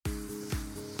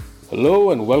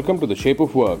Hello and welcome to The Shape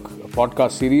of Work, a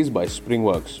podcast series by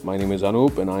Springworks. My name is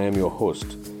Anup and I am your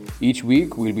host. Each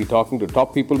week, we'll be talking to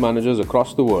top people managers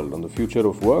across the world on the future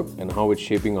of work and how it's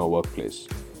shaping our workplace.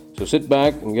 So sit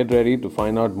back and get ready to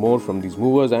find out more from these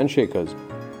movers and shakers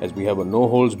as we have a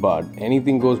no-holds-barred,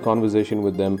 anything-goes conversation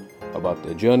with them about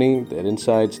their journey, their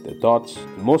insights, their thoughts,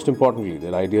 and most importantly,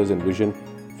 their ideas and vision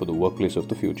for the workplace of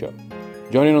the future.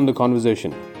 Join in on the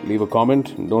conversation, leave a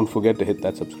comment, and don't forget to hit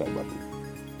that subscribe button.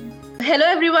 Hello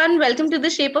everyone, welcome to The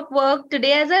Shape of Work.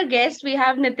 Today as our guest, we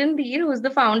have Nitin Dheer, who's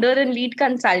the founder and lead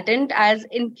consultant as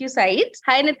InQsights.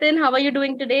 Hi Nitin, how are you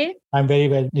doing today? I'm very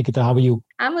well, Nikita. How are you?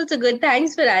 I'm also good.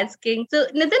 Thanks for asking. So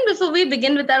Nitin, before we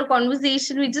begin with our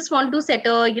conversation, we just want to set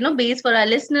a base for our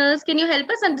listeners. Can you help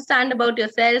us understand about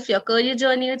yourself, your career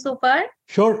journey so far?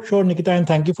 Sure, Nikita, and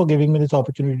thank you for giving me this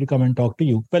opportunity to come and talk to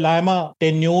you. Well, I'm a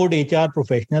tenured HR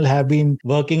professional, have been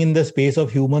working in the space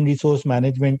of human resource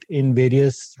management in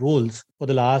various roles for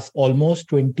the last almost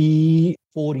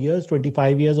 24 years,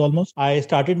 25 years almost. I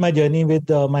started my journey with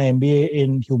my MBA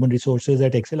in human resources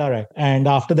at XLRI. And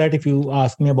after that, if you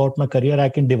ask me about my career, I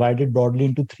can divide it broadly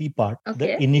into three parts.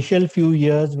 Okay. The initial few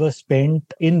years were spent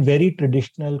in very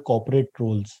traditional corporate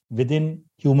roles within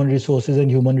human resources and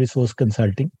human resource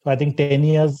consulting. So I think 10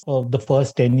 years of the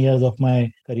first 10 years of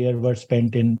my career were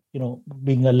spent in,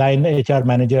 being a line HR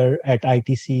manager at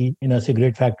ITC in a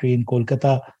cigarette factory in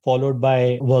Kolkata, followed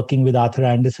by working with Arthur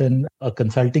Andersen, a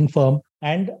consulting firm,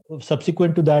 and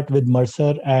subsequent to that with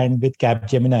Mercer and with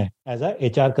Capgemini as a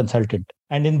HR consultant.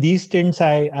 And in these stints,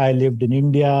 I lived in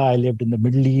India, I lived in the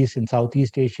Middle East, in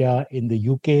Southeast Asia, in the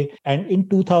UK. And in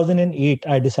 2008,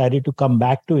 I decided to come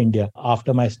back to India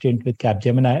after my stint with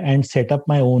Capgemini and set up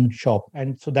my own shop.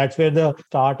 And so that's where the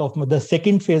start of the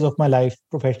second phase of my life,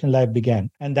 professional life,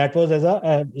 began. And that was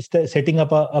as setting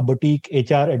up a boutique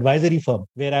HR advisory firm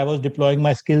where I was deploying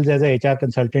my skills as a HR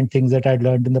consultant, things that I'd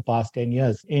learned in the past 10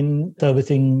 years in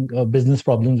servicing business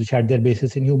problems which had their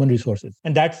basis in human resources.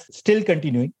 And that's still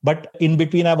continuing. But in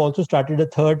between, I've also started a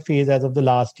third phase as of the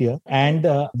last year. And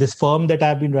this firm that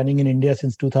I've been running in India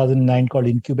since 2009 called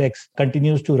InQbex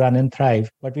continues to run and thrive.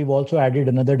 But we've also added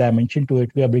another dimension to it.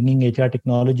 We are bringing HR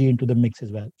technology into the mix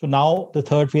as well. So now the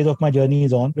third phase of my journey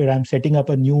is on, where I'm setting up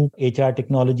a new HR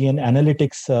technology and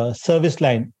analytics service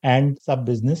line and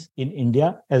sub-business in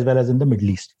India as well as in the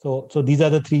Middle East. So these are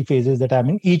the three phases that I'm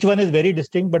in. Each one is very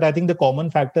distinct, but I think the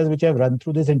common factors which I've run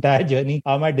through this entire journey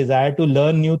are my desire to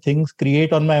learn new things,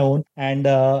 create on my own, and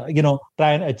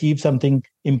try and achieve something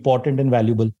important and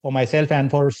valuable for myself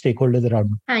and for stakeholders around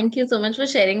me. Thank you so much for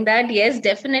sharing that. Yes,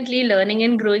 definitely learning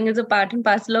and growing is a part and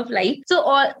parcel of life. So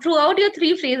throughout your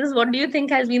three phases, what do you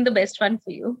think has been the best one for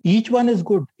you? Each one is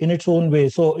good in its own way.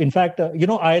 So in fact,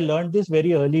 I learned this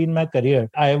very early in my career.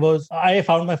 I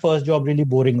found my first job really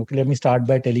boring. Okay, let me start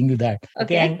by telling you that.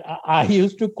 Okay. And I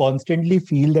used to constantly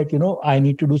feel that, I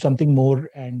need to do something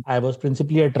more. And I was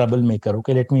principally a troublemaker.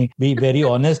 Okay, let me be very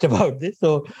honest about this.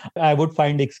 So I would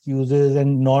find excuses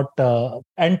and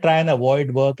try and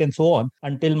avoid work and so on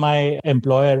until my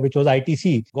employer, which was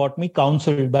ITC, got me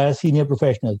counseled by a senior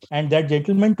professional. And that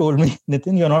gentleman told me,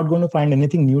 Nitin, you're not going to find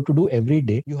anything new to do every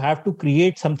day. You have to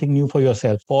create something new for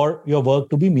yourself for your work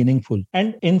to be meaningful.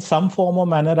 And in some form or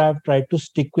manner, I've tried to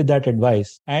stick with that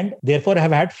advice. And therefore,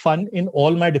 have had fun in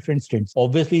all my different stints.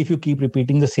 Obviously, if you keep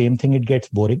repeating the same thing, it gets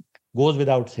boring. Goes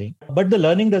without saying. But the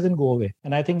learning doesn't go away.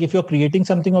 And I think if you're creating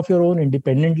something of your own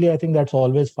independently, I think that's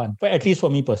always fun, at least for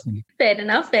me personally. Fair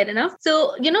enough.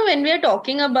 So, when we are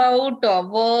talking about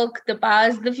work, the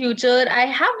past, the future, I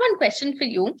have one question for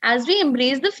you. As we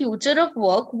embrace the future of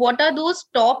work, what are those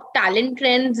top talent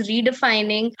trends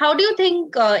redefining? How do you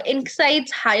think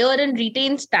InQsights hire and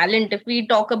retains talent? If we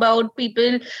talk about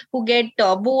people who get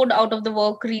bored out of the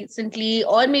work recently,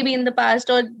 or maybe in the past,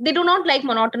 or they do not like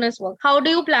monotonous work, how do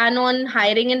you plan on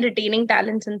hiring and retaining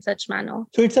talents in such manner?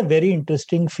 So it's a very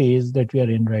interesting phase that we are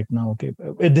in right now. Okay,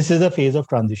 this is a phase of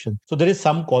transition. So there is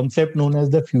some concept known as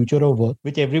the future of work,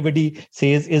 which everybody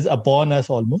says is upon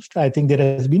us almost. I think there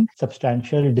has been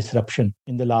substantial disruption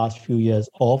in the last few years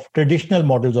of traditional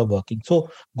models of working.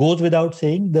 So goes without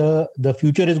saying, the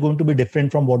future is going to be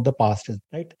different from what the past is,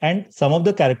 right? And some of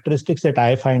the characteristics that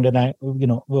I find, and I,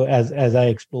 as I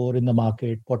explore in the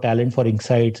market for talent, for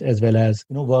insights, as well as,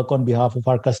 work on behalf of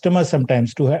our customers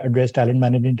sometimes to address talent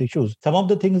management issues. Some of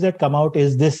the things that come out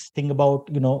is this thing about,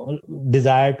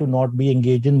 desire to not be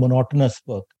engaged in monotonous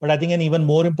work. But I think an even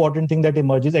more important thing that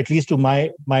emerges, at least to my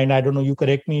mind, I don't know, you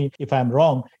correct me if I'm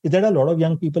wrong, is that a lot of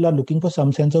young people are looking for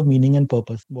some sense of meaning and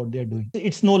purpose in what they're doing.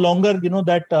 It's no longer,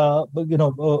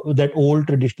 that old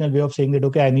traditional way of saying that,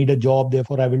 okay, I need a job,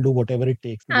 therefore I will do whatever it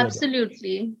takes.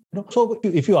 Absolutely. So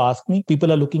if you ask me,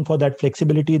 people are looking for that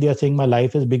flexibility. They are saying my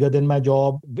life is bigger than my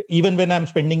job. Even when I'm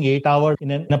spending 8 hours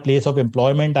in a place of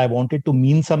employment, I want it to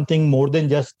mean something more than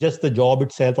just the job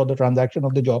itself or the transaction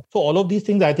of the job. So all of these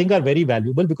things I think are very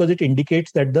valuable because it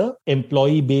indicates that the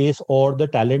employee base or the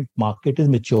talent market is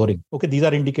maturing. Okay, these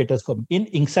are indicators for me. In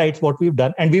Insights, what we've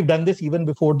done, and we've done this even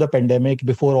before the pandemic,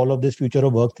 before all of this future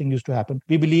of work thing used to happen.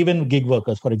 We believe in gig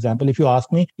workers. For example, if you ask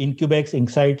me, Incubex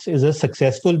Insights is a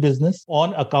successful business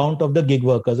on account of the gig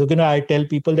workers. Okay, I tell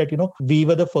people that, we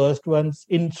were the first ones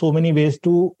in so many ways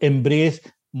to embrace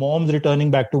moms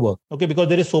returning back to work. Okay, because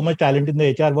there is so much talent in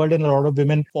the HR world and a lot of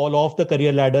women fall off the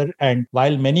career ladder. And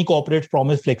while many corporates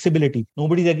promise flexibility,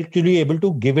 nobody's actually able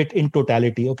to give it in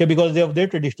totality. Okay, because they have their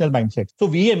traditional mindset. So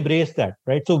we embrace that,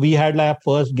 right? So we had like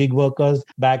first gig workers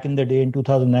back in the day in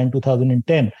 2009,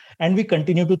 2010, and we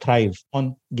continue to thrive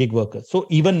on gig workers. So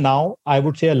even now, I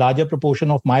would say a larger proportion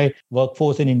of my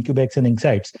workforce in Incubex and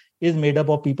Insights is made up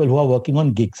of people who are working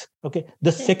on gigs. Okay.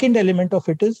 The second element of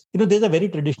it is, there's a very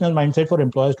traditional mindset for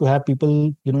employers to have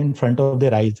people, in front of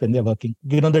their eyes when they're working.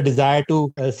 The desire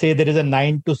to say there is a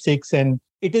 9 to 6 and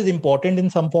it is important in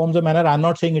some forms or manner. I'm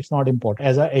not saying it's not important.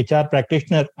 As a HR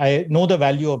practitioner, I know the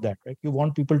value of that, right? You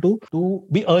want people to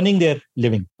be earning their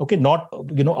living, okay, not,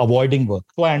 avoiding work.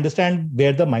 So I understand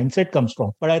where the mindset comes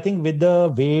from. But I think with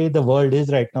the way the world is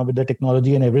right now, with the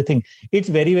technology and everything, it's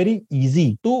very, very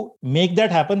easy to make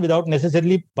that happen without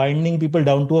necessarily binding people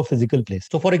down to a physical place.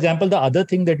 So for example, the other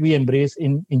thing that we embrace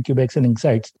in Incubex and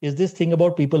Insights is this thing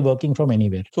about people working from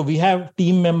anywhere. So we have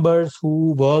team members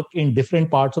who work in different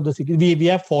parts of the city.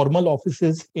 We have formal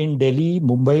offices in Delhi,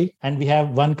 Mumbai, and we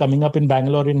have one coming up in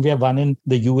Bangalore, and we have one in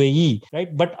the UAE,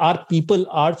 right? But our people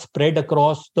are spread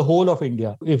across the whole of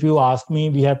India. If you ask me,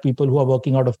 we have people who are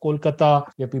working out of Kolkata,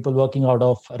 we have people working out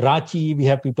of Ranchi, we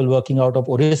have people working out of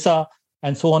Orissa,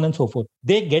 and so on and so forth.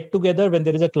 They get together when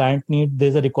there is a client need,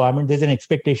 there's a requirement, there's an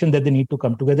expectation that they need to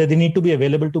come together. They need to be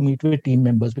available to meet with team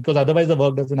members because otherwise the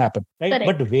work doesn't happen, right? Correct.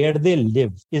 But where they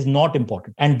live is not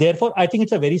important. And therefore, I think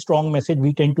it's a very strong message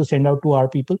we tend to send out to our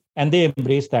people, and they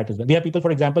embrace that as well. We have people, for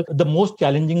example, the most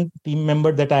challenging team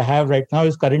member that I have right now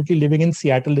is currently living in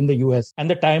Seattle in the US,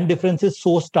 and the time difference is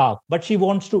so stark, but she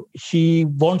wants to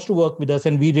work with us,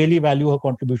 and we really value her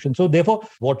contribution. So therefore,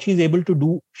 what she's able to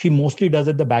do, she mostly does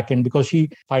at the back end because she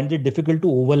finds it difficult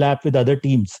to overlap with other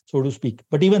teams, so to speak.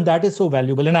 But even that is so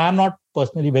valuable. And I'm not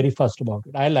personally very fussed about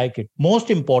it. I like it. Most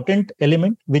important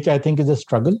element, which I think is a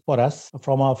struggle for us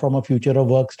from a future of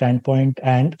work standpoint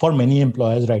and for many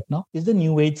employers right now, is the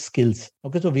new age skills.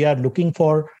 Okay, so we are looking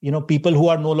for, people who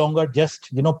are no longer just,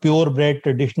 purebred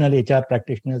traditional HR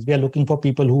practitioners. We are looking for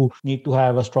people who need to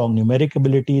have a strong numeric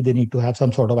ability. They need to have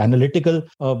some sort of analytical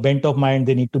bent of mind.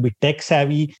 They need to be tech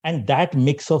savvy. And that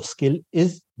mix of skill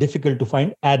is difficult to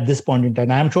find at this point in time.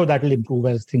 I'm sure that will improve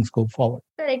as things go forward.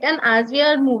 Correct. And as we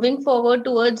are moving forward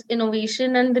towards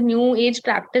innovation and the new age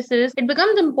practices, it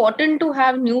becomes important to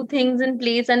have new things in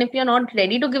place. And if you're not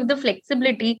ready to give the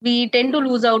flexibility, we tend to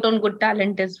lose out on good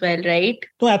talent as well, right?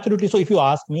 No, absolutely. So if you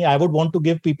ask me, I would want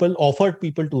to offer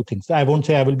people two things. I won't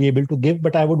say I will be able to give,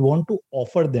 but I would want to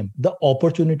offer them the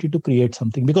opportunity to create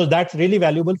something, because that's really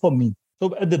valuable for me.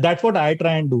 So that's what I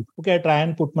try and do. Okay, I try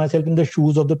and put myself in the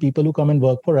shoes of the people who come and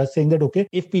work for us, saying that, okay,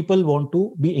 if people want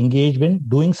to be engaged in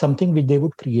doing something which they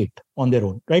would create on their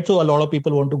own, right? So a lot of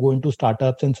people want to go into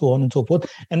startups and so on and so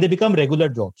forth, and they become regular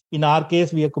jobs. In our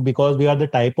case, because we are the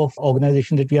type of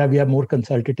organization that we are more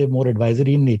consultative, more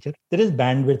advisory in nature. There is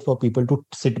bandwidth for people to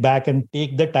sit back and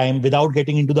take the time without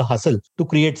getting into the hustle to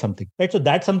create something, right? So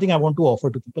that's something I want to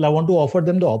offer to people. I want to offer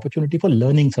them the opportunity for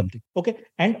learning something. Okay.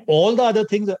 And all the other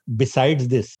things besides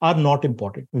this are not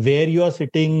important. Where you are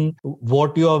sitting,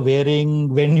 what you are wearing,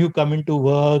 when you come into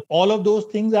work, all of those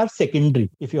things are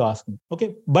secondary, if you ask me.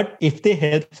 Okay. But if they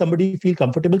help somebody feel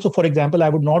comfortable. So for example, I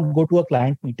would not go to a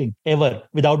client meeting ever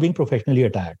without being professionally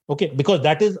attired. Okay. Because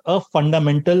that is a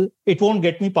fundamental, it won't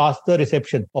get me past the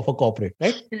reception of a corporate,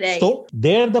 right? Right. So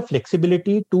there, the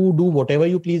flexibility to do whatever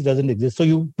you please doesn't exist. So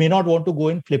you may not want to go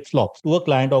in flip-flops to a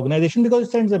client organization because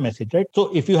it sends a message, right?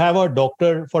 So if you have a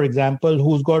doctor, for example,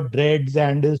 who's got dreads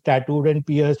and is tattooed and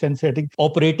pierced and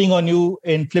operating on you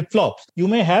in flip-flops, you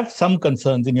may have some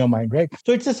concerns in your mind, right?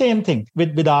 So it's the same thing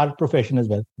with our profession as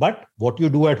well. But what you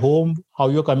do at home, how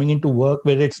you're coming into work,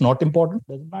 whether it's not important,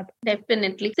 doesn't matter.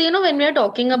 Definitely. So, when we are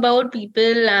talking about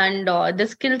people and the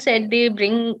skill set they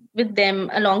bring with them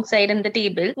alongside in the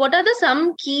table, what are the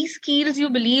some key skills you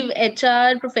believe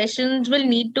HR professions will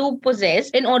need to possess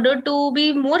in order to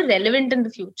be more relevant in the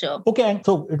future? Okay, and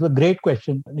so it was a great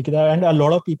question, Nikita. And a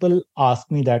lot of people ask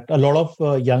me that. A lot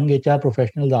of young HR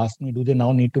professionals ask me, do they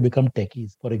now need to become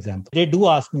techies, for example? They do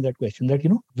ask me that question that,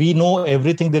 we know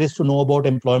everything there is to know about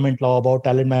employment law, about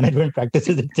talent management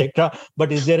practices, etc.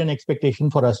 But is there an expectation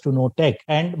for us to know tech?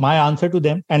 And my answer to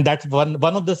them, and that's one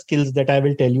of the skills that I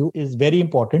will tell you is very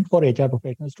important for HR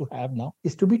professionals to have now,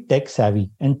 is to be tech savvy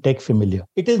and tech familiar.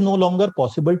 It is no longer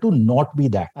possible to not be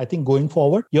that. I think going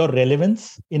forward, your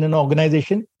relevance in an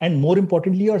organization and more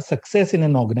importantly, your success in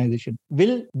an organization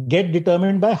will get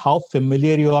determined by how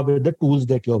familiar you are with the tools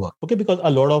that you work. Okay, because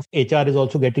a lot of HR is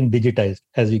also getting digitized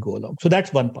as we go along. So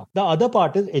that's one part. The other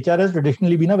part is HR has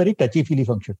traditionally been a very touchy-feely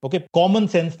function. Okay, common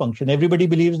sense function. Everybody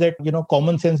believes that,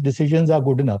 common sense decisions are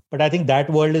good enough. But I think that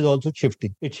world is also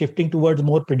shifting. It's shifting towards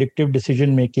more predictive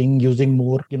decision making, using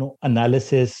more,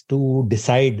 analysis to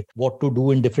decide what to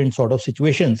do in different sort of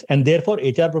situations. And therefore,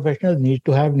 HR professionals need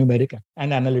to have numeric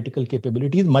and analytical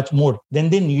capabilities much more than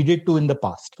they needed to in the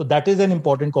past. So that is an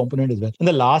important component as well. And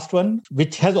the last one,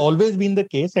 which has always been the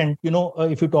case, and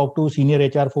if you talk to senior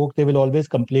HR folks, they will always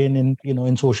complain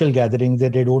in social gatherings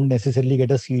that they don't necessarily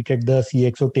get a seat at the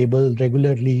CXO table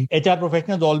regularly. HR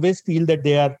professionals always feel that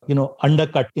they are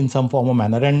undercut in some form or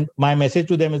manner. And my message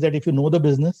to them is that if you know the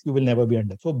business, you will never be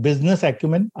under. So business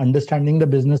acumen, understanding the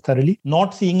business thoroughly,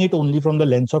 not seeing it only from the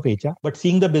lens of HR, but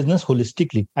seeing the business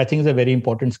holistically, I think is a very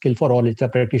important skill for all HR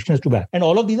practitioners to have. And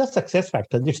all of these are success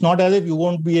factors. It's not as if you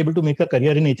won't be able to make a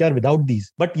career in HR without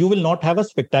these, but you will not have a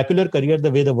spectacular career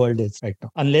the way the world is right now,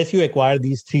 unless you acquire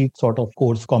these three sort of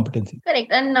core competencies.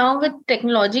 Correct. And now with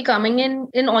technology coming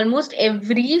in almost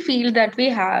every field that we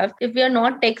have, if we are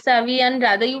not tech savvy and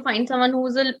rather you find someone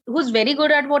who's very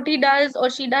good at what he does or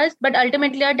she does, but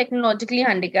ultimately are technologically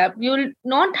handicapped, you'll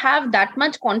not have that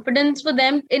much confidence for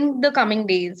them in the coming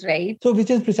days, right? So which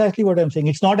is precisely what I'm saying.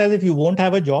 It's not as if you won't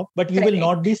have a job, but you will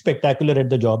not be spectacular at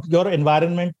the job. Your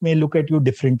environment may look at you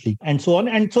differently and so on.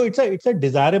 And so it's a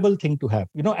desirable thing to have,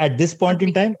 at this point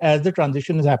in time, as the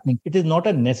transition is happening. It is not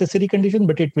a necessary condition,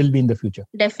 but it will be in the future.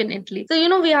 Definitely.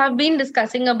 So, we have been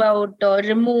discussing about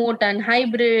remote and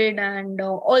hybrid and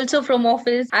also from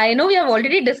office. I know we have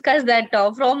already discussed that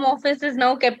from office is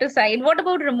now kept aside. What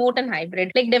about remote and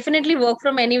hybrid? Like definitely work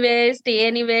from anywhere, stay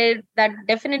anywhere. That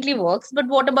definitely works. But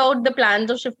what about the plans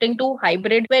of shifting to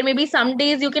hybrid, where maybe some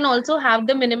days you can also have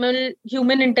the minimal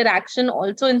human interaction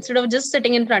also instead of just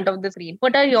sitting in front of the screen?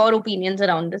 What are your opinions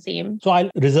around the same? So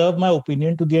I'll reserve my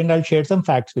opinion to the end. I'll share some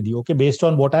facts with you, okay, based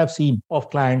on what I've seen of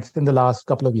clients in the last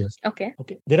couple of years. Okay.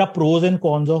 There are pros and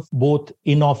cons of both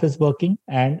in-office working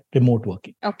and remote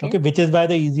working. Okay. Which is why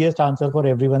the easiest answer for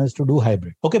everyone is to do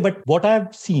hybrid. Okay. But what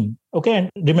I've seen, okay, and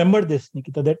remember this,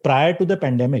 Nikita, that prior to the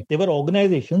pandemic, there were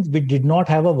organizations which did not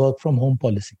have a work from home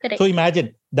policy. Correct. So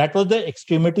imagine that was the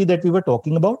extremity that we were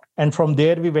talking about. And from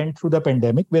there, we went through the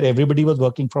pandemic where everybody was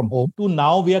working from home to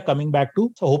now we are coming back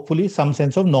to, so hopefully some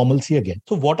sense of normalcy again.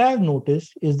 So what I have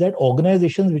noticed is that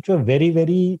organizations which were very,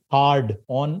 very hard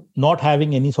on not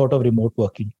having any sort of remote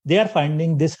working, they are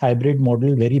finding this hybrid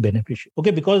model very beneficial.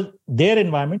 Okay, because their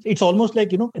environments, it's almost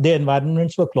like, their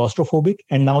environments were claustrophobic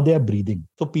and now they are breathing.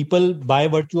 So people, by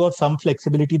virtue of some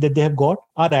flexibility that they have got,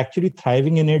 are actually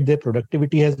thriving in it. Their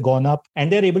productivity has gone up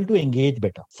and they're able to engage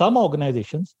better. Some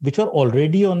organizations which are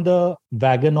already on the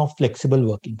wagon of flexible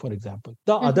working, for example,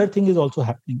 the other thing is also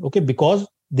happening. Okay, because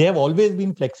they have always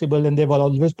been flexible and they've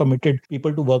always permitted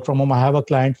people to work from home. I have a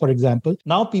client, for example.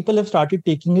 Now people have started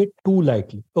taking it too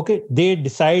lightly. Okay, they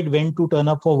decide when to turn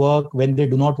up for work, when they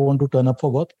do not want to turn up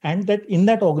for work. And that in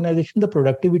that organization, the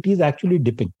productivity is actually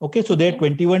dipping. Okay, so their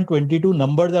 21, 22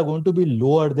 numbers are going to be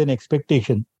lower than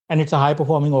expectation. And it's a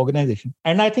high-performing organization.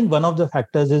 And I think one of the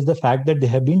factors is the fact that they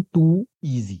have been too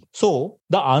easy. So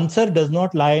the answer does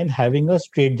not lie in having a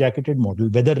straight-jacketed model,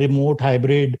 whether remote,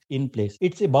 hybrid, in place.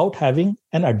 It's about having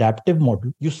an adaptive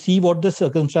model. You see what the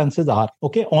circumstances are,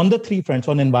 okay, on the three fronts,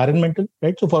 on environmental,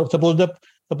 right? So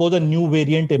suppose a new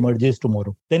variant emerges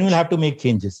tomorrow, then we'll have to make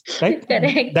changes, right?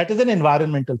 Correct. That is an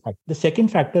environmental factor. The second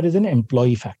factor is an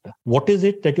employee factor. What is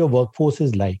it that your workforce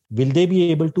is like? Will they be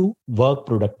able to work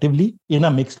productively in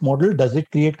a mixed model? Does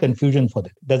it create confusion for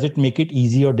them? Does it make it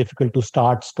easy or difficult to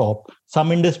start, stop,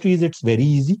 Some industries, it's very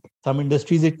easy. Some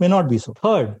industries, it may not be so.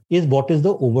 Third is what is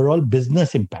the overall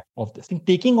business impact of this thing.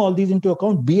 Taking all these into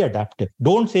account, be adaptive.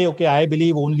 Don't say, okay, I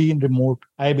believe only in remote.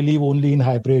 I believe only in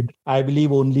hybrid. I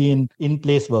believe only in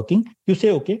in-place working. You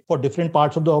say, okay, for different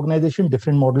parts of the organization,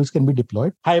 different models can be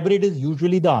deployed. Hybrid is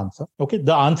usually the answer. Okay,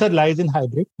 the answer lies in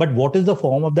hybrid. But what is the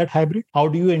form of that hybrid? How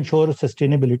do you ensure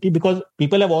sustainability? Because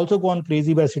people have also gone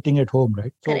crazy by sitting at home,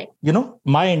 right? So, Correct.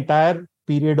 My entire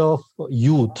period of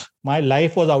youth, my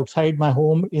life was outside my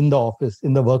home, in the office,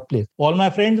 in the workplace. All my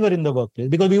friends were in the workplace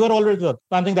because we were always working.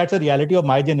 So I think that's a reality of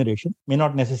my generation. May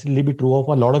not necessarily be true of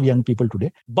a lot of young people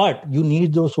today, but you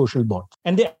need those social bonds.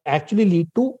 And they actually lead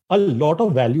to a lot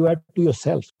of value add to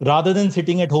yourself rather than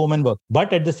sitting at home and work.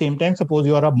 But at the same time, suppose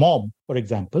you are a mom, for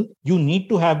example, you need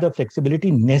to have the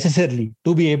flexibility necessarily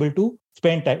to be able to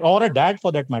spend time, or a dad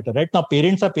for that matter, right? Now,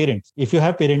 parents are parents. If you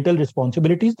have parental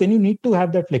responsibilities, then you need to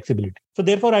have that flexibility. So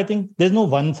therefore, I think there's no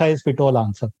one size fit all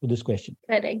answer to this question.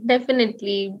 Correct.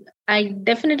 Definitely. I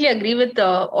definitely agree with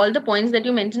all the points that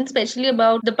you mentioned, especially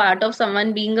about the part of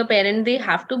someone being a parent. They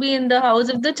have to be in the house.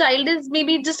 If the child is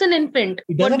maybe just an infant,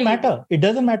 it doesn't matter. It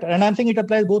doesn't matter. And I'm saying it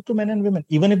applies both to men and women.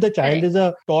 Even if the child is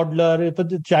a toddler, if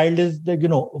the child is,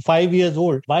 5 years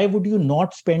old, why would you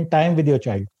not spend time with your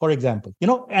child, for example?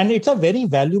 And it's a very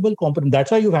valuable component.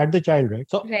 That's why you've had the child, right?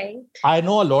 So I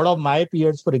know a lot of my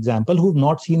peers, for example, who've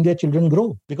not seen their children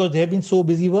grow because they have been so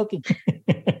busy working.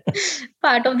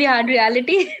 Part of the hard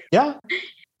reality. Yeah.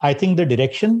 I think the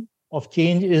direction of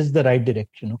change is the right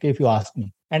direction, okay, if you ask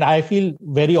me. And I feel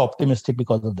very optimistic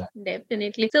because of that.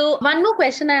 Definitely. So one more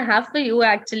question I have for you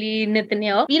actually, Nitin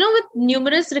here. With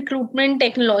numerous recruitment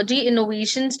technology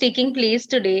innovations taking place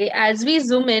today, as we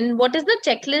zoom in, what is the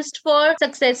checklist for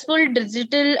successful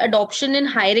digital adoption in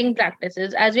hiring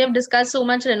practices? As we have discussed so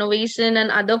much renovation and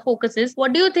other focuses,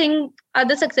 what do you think are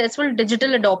the successful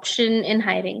digital adoption in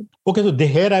hiring? Okay, so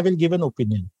here I will give an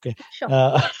opinion. Okay.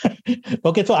 Sure.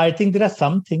 Okay, so I think there are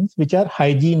some things which are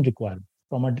hygiene requirements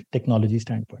from a technology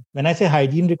standpoint. When I say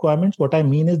hygiene requirements, what I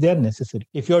mean is they are necessary.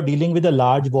 If you're dealing with a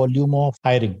large volume of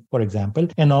hiring, for example,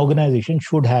 an organization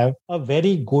should have a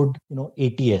very good,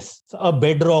 ATS, a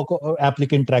bedrock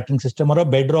applicant tracking system or a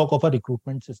bedrock of a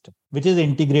recruitment system, which is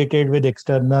integrated with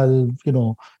external,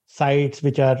 sites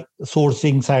which are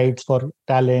sourcing sites for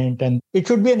talent. And it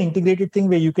should be an integrated thing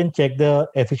where you can check the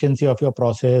efficiency of your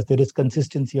process. There is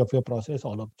consistency of your process,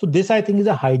 all of it. So this, I think, is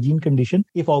a hygiene condition.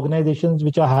 If organizations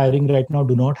which are hiring right now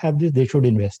do not have this, they should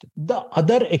invest. The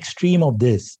other extreme of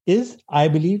this is, I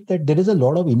believe that there is a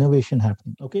lot of innovation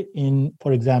happening. Okay. In,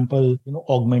 for example,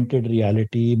 augmented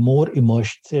reality, more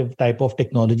immersive type of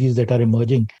technologies that are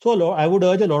emerging. So I would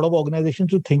urge a lot of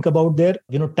organizations to think about their,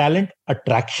 talent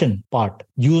attraction part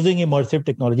using immersive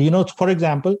technology. For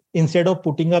example, instead of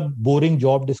putting up boring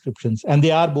job descriptions, and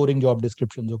they are boring job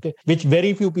descriptions, okay, which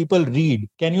very few people read,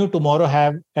 can you tomorrow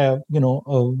have,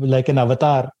 like an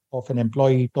avatar of an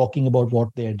employee talking about what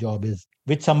their job is,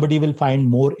 which somebody will find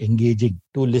more engaging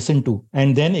to listen to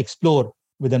and then explore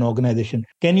with an organization?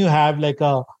 Can you have like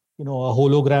a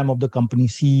hologram of the company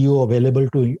CEO available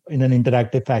to in an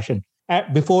interactive fashion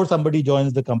before somebody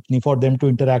joins the company for them to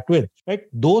interact with, right?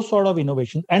 Those sort of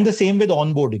innovations. And the same with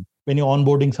onboarding, when you're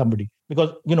onboarding somebody, because,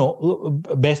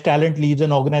 best talent leaves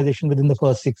an organization within the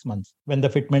first 6 months when the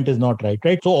fitment is not right?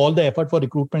 So all the effort for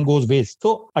recruitment goes waste.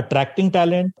 So attracting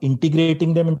talent,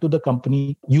 integrating them into the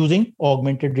company using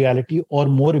augmented reality or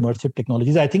more immersive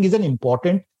technologies, I think is an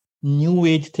important new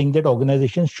age thing that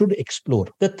organizations should explore.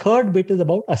 The third bit is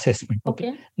about assessment.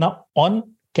 Okay. Now, on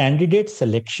candidate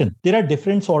selection, there are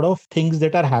different sort of things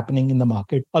that are happening in the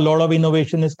market. A lot of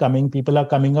innovation is coming. People are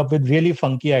coming up with really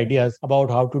funky ideas about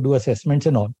how to do assessments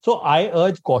and all. So I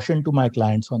urge caution to my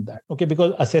clients on that. Okay,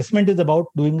 because assessment is about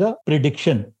doing a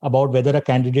prediction about whether a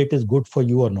candidate is good for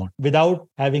you or not, without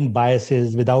having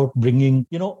biases, without bringing,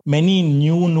 many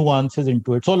new nuances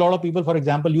into it. So a lot of people, for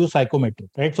example, use psychometrics,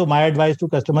 right? So my advice to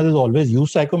customers is always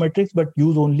use psychometrics, but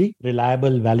use only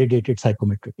reliable, validated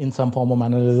psychometric in some form or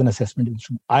manner as an assessment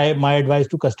instrument. My advice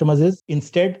to customers is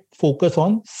instead focus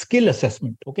on skill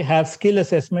assessment. Okay, have skill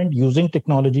assessment using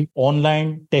technology,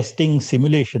 online testing,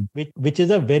 simulation, which is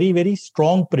a very, very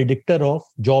strong predictor of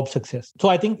job success. So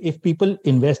I think if people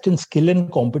invest in skill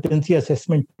and competency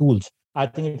assessment tools, I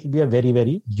think it will be a very,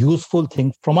 very useful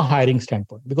thing from a hiring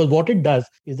standpoint, because what it does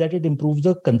is that it improves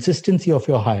the consistency of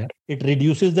your hire. It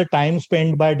reduces the time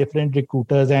spent by different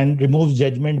recruiters and removes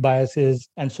judgment biases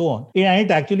and so on. And it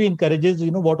actually encourages,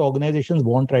 what organizations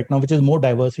want right now, which is more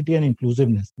diversity and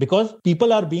inclusiveness, because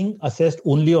people are being assessed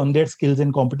only on their skills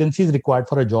and competencies required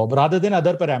for a job rather than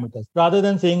other parameters, rather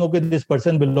than saying, okay, this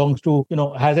person belongs to,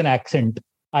 has an accent,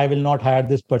 I will not hire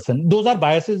this person. Those are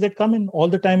biases that come in all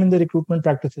the time in the recruitment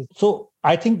practices. So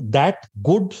I think that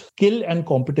good skill and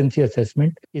competency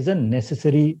assessment is a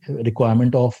necessary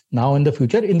requirement of now and the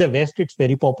future. In the West, it's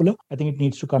very popular. I think it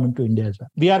needs to come into India as well.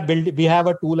 We have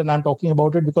a tool, and I'm talking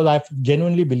about it because I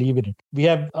genuinely believe in it. We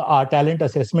have our talent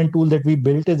assessment tool that we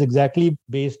built is exactly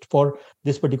based for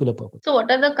this particular purpose. So what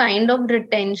are the kind of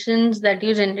retentions that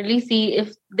you generally see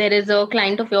if there is a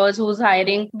client of yours who's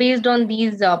hiring based on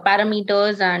these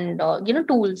parameters and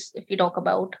tools, if you talk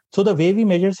about? So the way we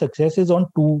measure success is on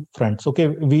two fronts. Okay,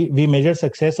 we measure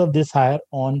success of this hire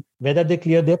on whether they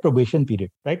clear their probation period,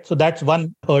 right? So that's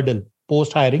one hurdle.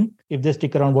 Post-hiring, if they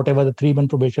stick around whatever the 3-month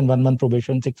probation, 1-month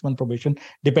probation, 6-month probation,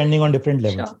 depending on different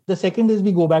levels. Sure. The second is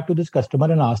we go back to this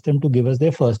customer and ask them to give us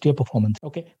their first year performance.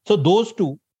 Okay, so those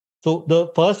two. So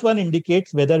the first one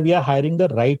indicates whether we are hiring the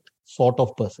right sort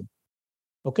of person.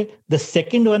 Okay, the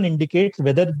second one indicates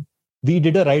whether we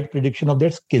did a right prediction of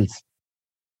their skills.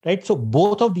 Right. So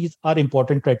both of these are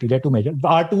important criteria to measure.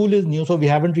 Our tool is new, so we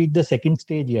haven't reached the second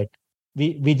stage yet.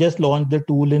 We just launched the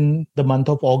tool in the month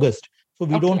of August. So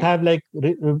we don't have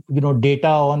data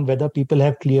on whether people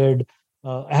have cleared,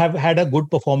 have had a good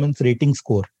performance rating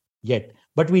score yet.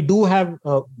 But we do have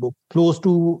close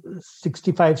to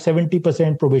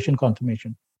 65-70% probation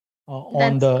confirmation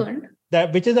on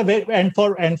that, which is a very and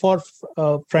for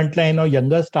frontline or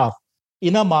younger staff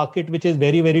in a market which is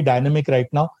very, very dynamic right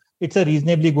now. It's a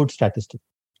reasonably good statistic.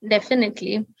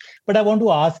 Definitely. But I want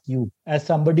to ask you, as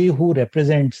somebody who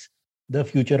represents the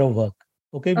future of work,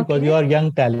 because you are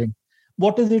young talent,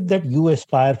 what is it that you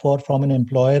aspire for from an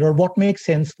employer, or what makes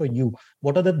sense for you?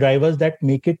 What are the drivers that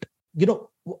make it,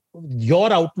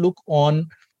 your outlook on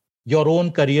your own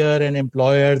career and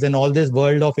employers and all this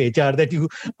world of HR that you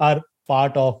are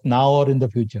part of now or in the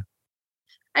future?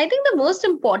 I think the most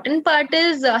important part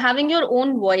is having your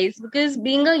own voice, because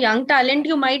being a young talent,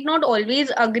 you might not always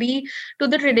agree to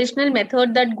the traditional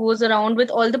method that goes around with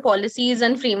all the policies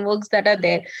and frameworks that are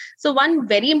there. So one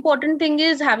very important thing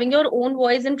is having your own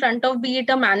voice in front of, be it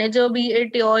a manager, be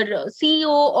it your CEO,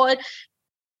 or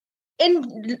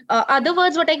in other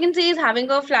words, what I can say is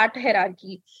having a flat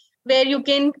hierarchy where you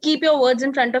can keep your words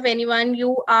in front of anyone.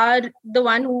 You are the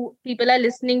one who people are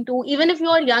listening to. Even if you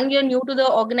are young, you're new to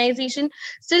the organization,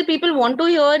 still people want to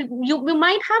hear you. You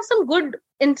might have some good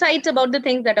insights about the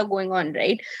things that are going on,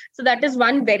 right? So that is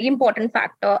one very important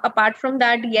factor. Apart from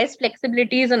that, yes,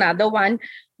 flexibility is another one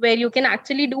where you can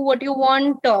actually do what you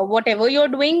want, whatever you're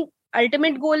doing.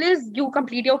 Ultimate goal is you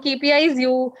complete your KPIs,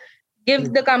 you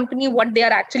give the company what they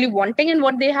are actually wanting and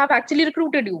what they have actually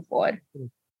recruited you for.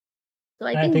 So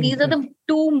I think these are the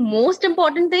two most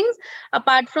important things.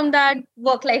 Apart from that,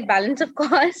 work-life balance, of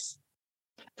course.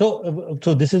 So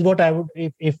this is what I would,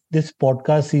 if this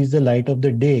podcast sees the light of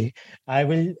the day, I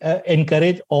will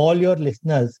encourage all your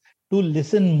listeners to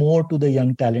listen more to the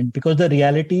young talent, because the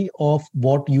reality of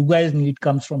what you guys need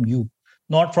comes from you,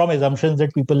 not from assumptions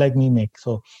that people like me make.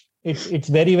 So it's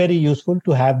very, very useful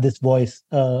to have this voice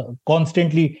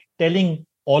constantly telling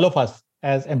all of us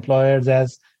as employers,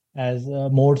 as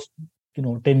more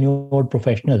tenured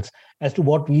professionals, as to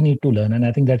what we need to learn. And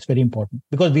I think that's very important,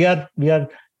 because we are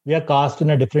cast in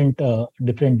a different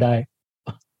die.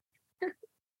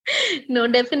 No,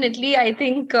 definitely. I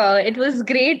think it was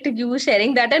great you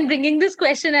sharing that and bringing this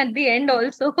question at the end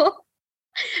also.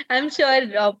 I'm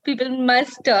sure people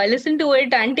must listen to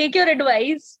it and take your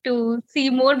advice to see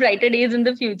more brighter days in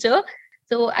the future.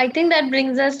 So I think that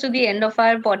brings us to the end of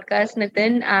our podcast,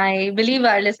 Nitin. I believe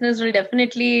our listeners will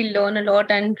definitely learn a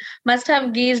lot and must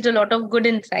have gauged a lot of good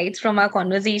insights from our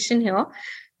conversation here.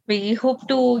 We hope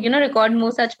to, record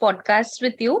more such podcasts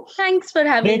with you. Thanks for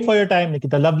having me. Great for your time,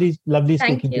 Nikita. Lovely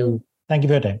speaking to you. Thank you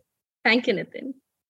for your time. Thank you, Nitin.